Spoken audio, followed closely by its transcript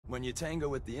When you tango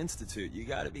with the Institute, you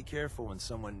gotta be careful when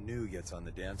someone new gets on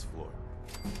the dance floor.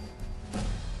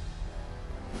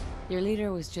 Your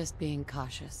leader was just being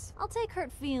cautious. I'll take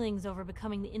hurt feelings over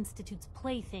becoming the Institute's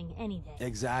plaything any day.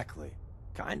 Exactly.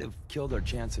 Kind of killed our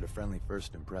chance at a friendly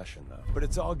first impression, though. But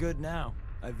it's all good now.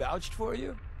 I vouched for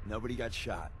you. Nobody got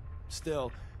shot.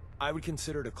 Still, I would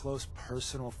consider it a close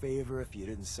personal favor if you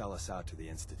didn't sell us out to the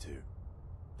Institute.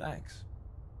 Thanks.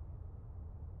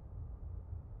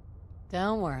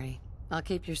 Don't worry. I'll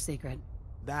keep your secret.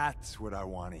 That's what I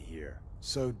want to hear.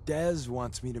 So Dez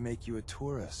wants me to make you a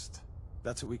tourist.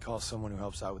 That's what we call someone who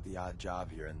helps out with the odd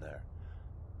job here and there.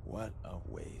 What a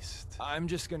waste. I'm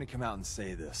just gonna come out and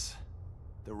say this.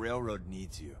 The railroad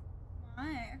needs you.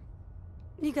 Why?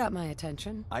 You got my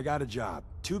attention. I got a job.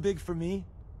 Too big for me,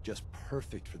 just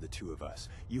perfect for the two of us.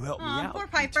 You help me out, poor you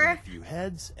Piper. turn a few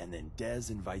heads, and then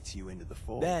Dez invites you into the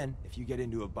fold. Then, if you get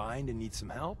into a bind and need some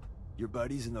help, your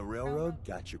buddies in the railroad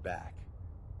got your back.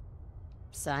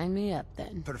 Sign me up,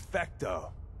 then.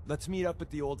 Perfecto. Let's meet up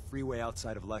at the old freeway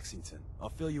outside of Lexington. I'll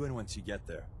fill you in once you get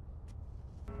there.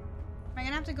 Am I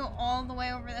gonna have to go all the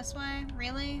way over this way?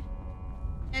 Really? You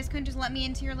guys couldn't just let me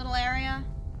into your little area?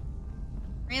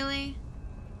 Really?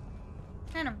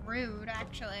 Kind of rude,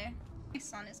 actually. My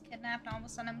son is kidnapped, and all of a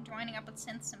sudden I'm joining up with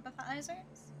synth sympathizers?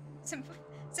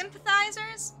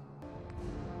 Sympathizers?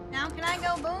 Now can I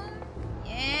go boom?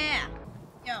 Yeah.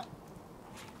 Yo.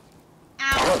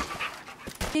 Ow.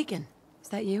 Deacon, is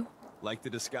that you? Like the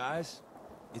disguise?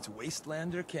 It's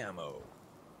Wastelander camo.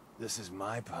 This is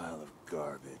my pile of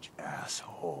garbage,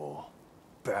 asshole.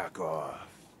 Back off.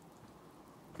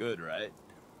 Good, right?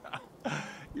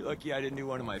 You're lucky I didn't do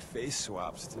one of my face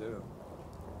swaps, too.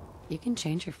 You can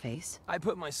change your face. I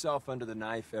put myself under the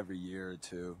knife every year or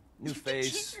two. New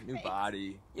face, new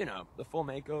body. You know, the full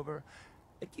makeover.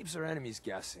 It keeps our enemies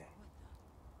guessing.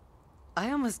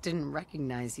 I almost didn't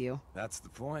recognize you. That's the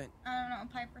point. I don't know,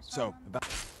 Piper's So,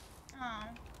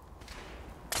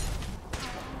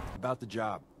 about the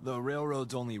job. The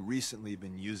railroad's only recently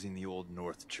been using the old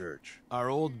North Church. Our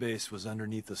old base was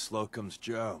underneath the Slocum's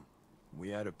Joe. We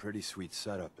had a pretty sweet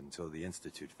setup until the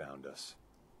Institute found us.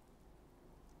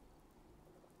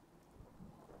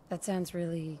 That sounds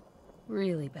really,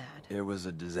 really bad. It was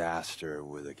a disaster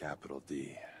with a capital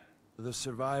D. The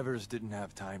survivors didn't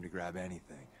have time to grab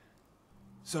anything.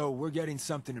 So we're getting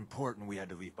something important we had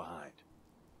to leave behind.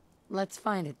 Let's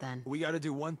find it then. We gotta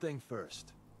do one thing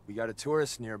first. We got a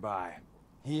tourist nearby.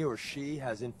 He or she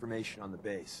has information on the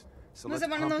base. So Was let's it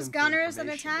one of pump those him for gunners that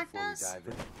information attacked before we us? dive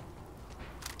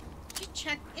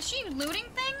in. Is she looting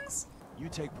things? You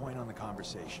take point on the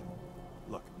conversation.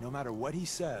 Look, no matter what he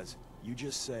says, you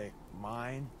just say,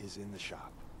 mine is in the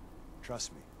shop.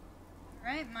 Trust me.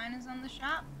 Alright, mine is on the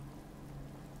shop.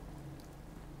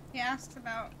 He asks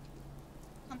about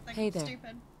something Hey there.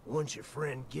 stupid. Once your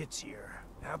friend gets here,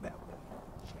 how about we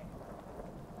chat?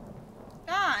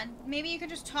 God, maybe you could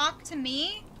just talk to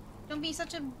me? Don't be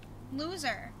such a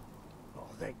loser. Oh,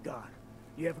 thank God.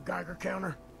 You have a Geiger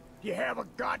counter? You have a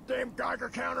goddamn Geiger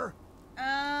counter?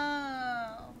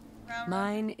 Oh. Well,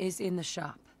 Mine is in the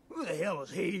shop. Who the hell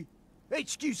is he?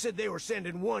 HQ said they were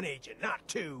sending one agent, not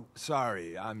two.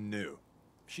 Sorry, I'm new.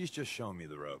 She's just showing me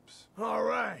the ropes. All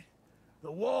right.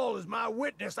 The wall is my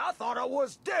witness. I thought I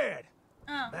was dead.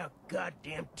 Oh. About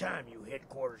goddamn time you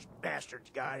headquarters bastards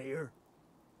got here.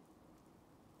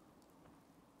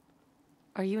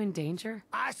 Are you in danger?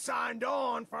 I signed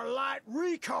on for light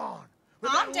recon. But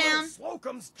Calm that down. little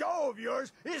Slocum's Joe of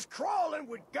yours is crawling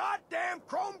with goddamn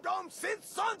chrome dome synth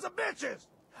sons of bitches.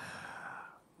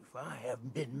 If I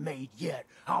haven't been made yet,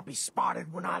 I'll be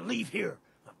spotted when I leave here.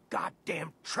 I'm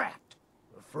goddamn trapped.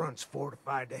 The front's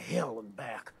fortified to hell and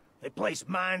back. They place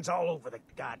mines all over the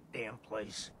goddamn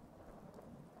place.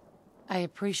 I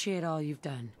appreciate all you've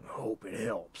done. I hope it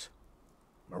helps.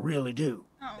 I really do.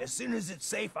 Oh. As soon as it's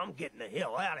safe, I'm getting the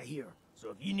hell out of here. So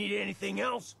if you need anything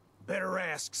else, better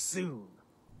ask soon.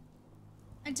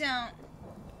 I don't.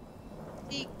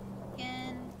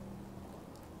 Deacon.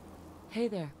 Hey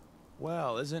there.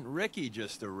 Well, isn't Ricky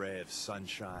just a ray of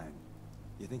sunshine?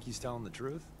 You think he's telling the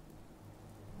truth?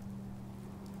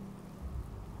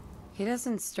 He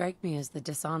doesn't strike me as the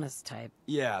dishonest type.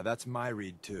 Yeah, that's my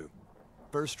read too.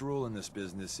 First rule in this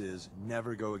business is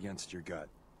never go against your gut.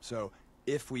 So,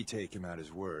 if we take him at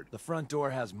his word, the front door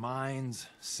has mines,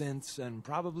 synths, and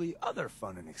probably other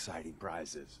fun and exciting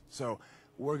prizes. So,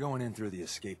 we're going in through the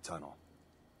escape tunnel.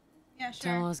 Yeah,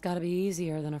 sure. Tunnel's gotta be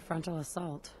easier than a frontal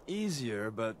assault. Easier,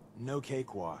 but no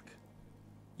cakewalk.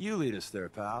 You lead us there,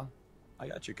 pal. I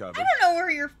got you covered. I don't know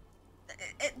where your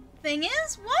thing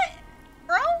is. What?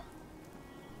 Bro?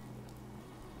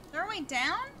 Is there a way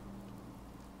down?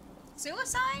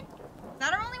 Suicide? Is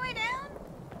that our only way down?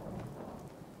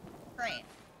 Great.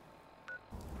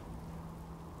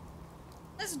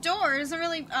 This door isn't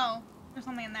really... Oh, there's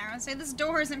something in there. I would say this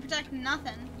door isn't protecting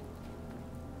nothing.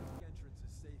 The entrance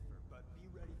is safer, but be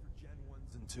ready for Gen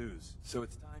 1s and 2s. So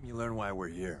it's time you learn why we're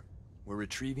here. We're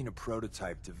retrieving a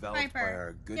prototype developed by our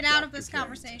Piper, good get out of Dr. this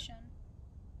Carrington. conversation.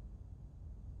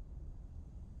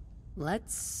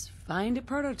 Let's find a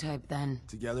prototype then.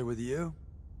 Together with you,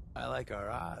 I like our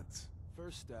odds.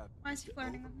 First step. Why is he to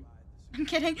flirting with me? override the I'm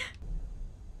kidding.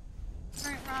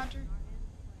 Alright, Roger.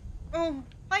 Oh,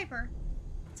 Piper.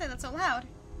 Don't say that so loud.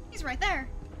 He's right there.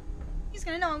 He's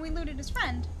gonna know when we looted his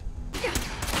friend.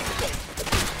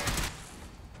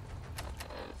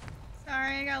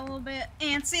 Sorry, I got a little bit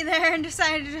antsy there and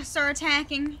decided to just start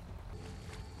attacking.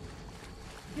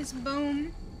 His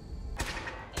boom.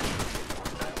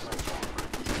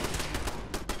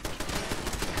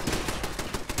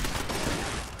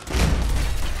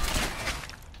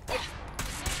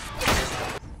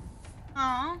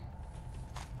 Aw.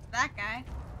 That guy.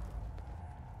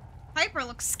 Piper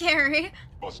looks scary.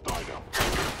 Must die now.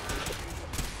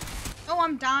 Oh,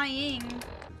 I'm dying.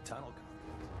 tunnel complex.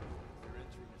 We're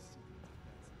entering a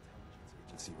secret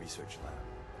Defense Intelligence Agency research lab,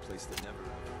 a place that never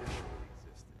officially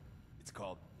existed. It's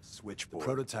called Switchboard. The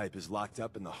prototype is locked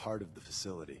up in the heart of the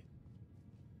facility.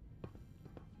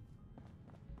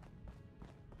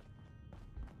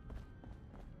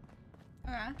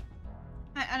 Okay.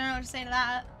 I don't know what to say to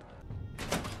that.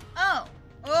 Oh!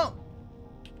 Oh!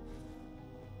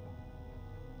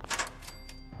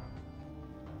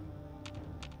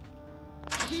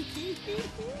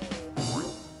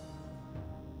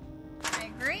 I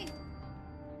agree.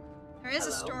 There is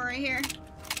a story here.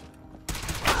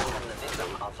 I am the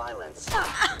victim of violence.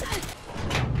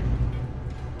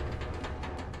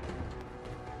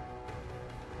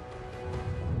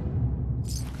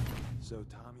 So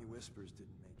Tommy Whispers didn't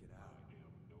make it out.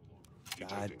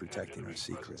 Died protecting our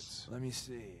secrets. Let me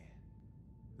see.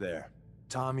 There.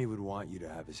 Tommy would want you to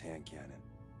have his hand cannon.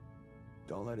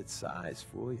 Don't let its size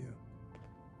fool you.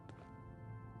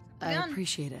 I Gun.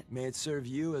 appreciate it. May it serve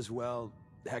you as well,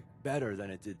 heck, better than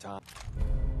it did Tom.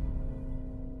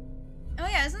 Oh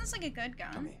yeah, isn't this like a good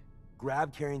gun? Tommy,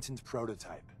 grab Carrington's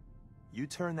prototype. You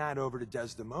turn that over to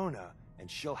Desdemona, and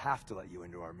she'll have to let you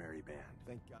into our merry band.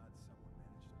 Thank God someone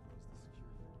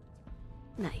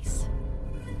managed to close the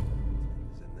security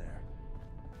Nice. is in there.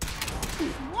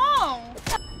 Whoa!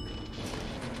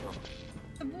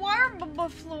 The wire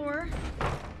floor.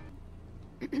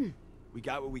 We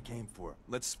got what we came for.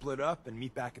 Let's split up and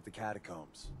meet back at the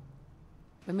catacombs.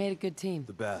 We made a good team.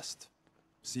 The best.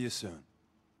 See you soon.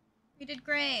 We did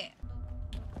great.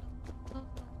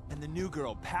 And the new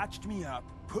girl patched me up,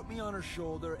 put me on her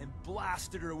shoulder, and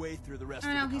blasted her way through the rest I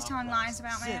of know, the he's telling complex. lies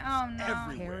about me. Since Oh, no.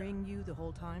 everywhere. Carrying you the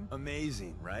whole time?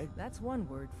 Amazing, right? That's one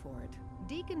word for it.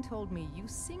 Deacon told me you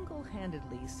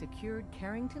single-handedly secured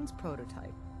Carrington's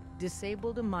prototype,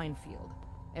 disabled a minefield,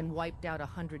 and wiped out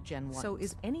 100 Gen 1s. So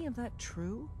is any of that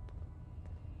true?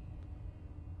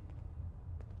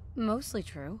 Mostly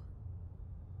true.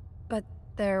 But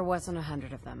there wasn't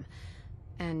 100 of them.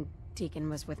 And Deacon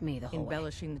was with me the whole way.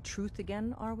 Embellishing the truth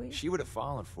again, are we? She would have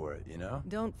fallen for it, you know?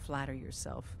 Don't flatter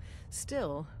yourself.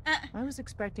 Still, I was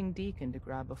expecting Deacon to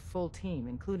grab a full team,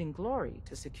 including Glory,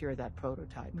 to secure that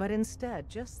prototype. But instead,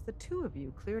 just the two of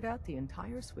you cleared out the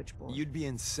entire switchboard. You'd be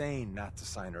insane not to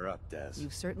sign her up, Des.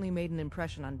 You've certainly made an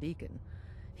impression on Deacon.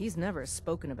 He's never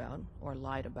spoken about, or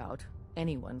lied about,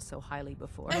 anyone so highly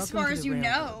before. As Welcome far to as the you Railroad,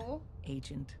 know.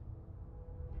 Agent.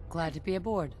 Glad to be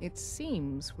aboard. It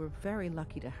seems we're very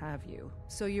lucky to have you.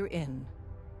 So you're in.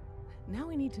 Now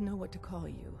we need to know what to call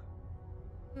you.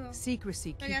 Ooh.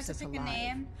 Secrecy So I guess keeps I us pick a alive.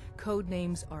 name. Code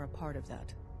names are a part of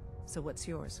that. So what's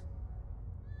yours?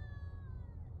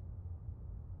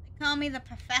 They call me the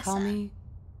professor. Call me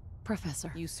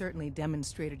Professor. You certainly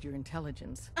demonstrated your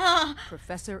intelligence. Ah.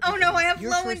 Professor, Oh it no, is. I have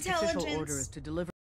Your low first official intelligence. order is to deliver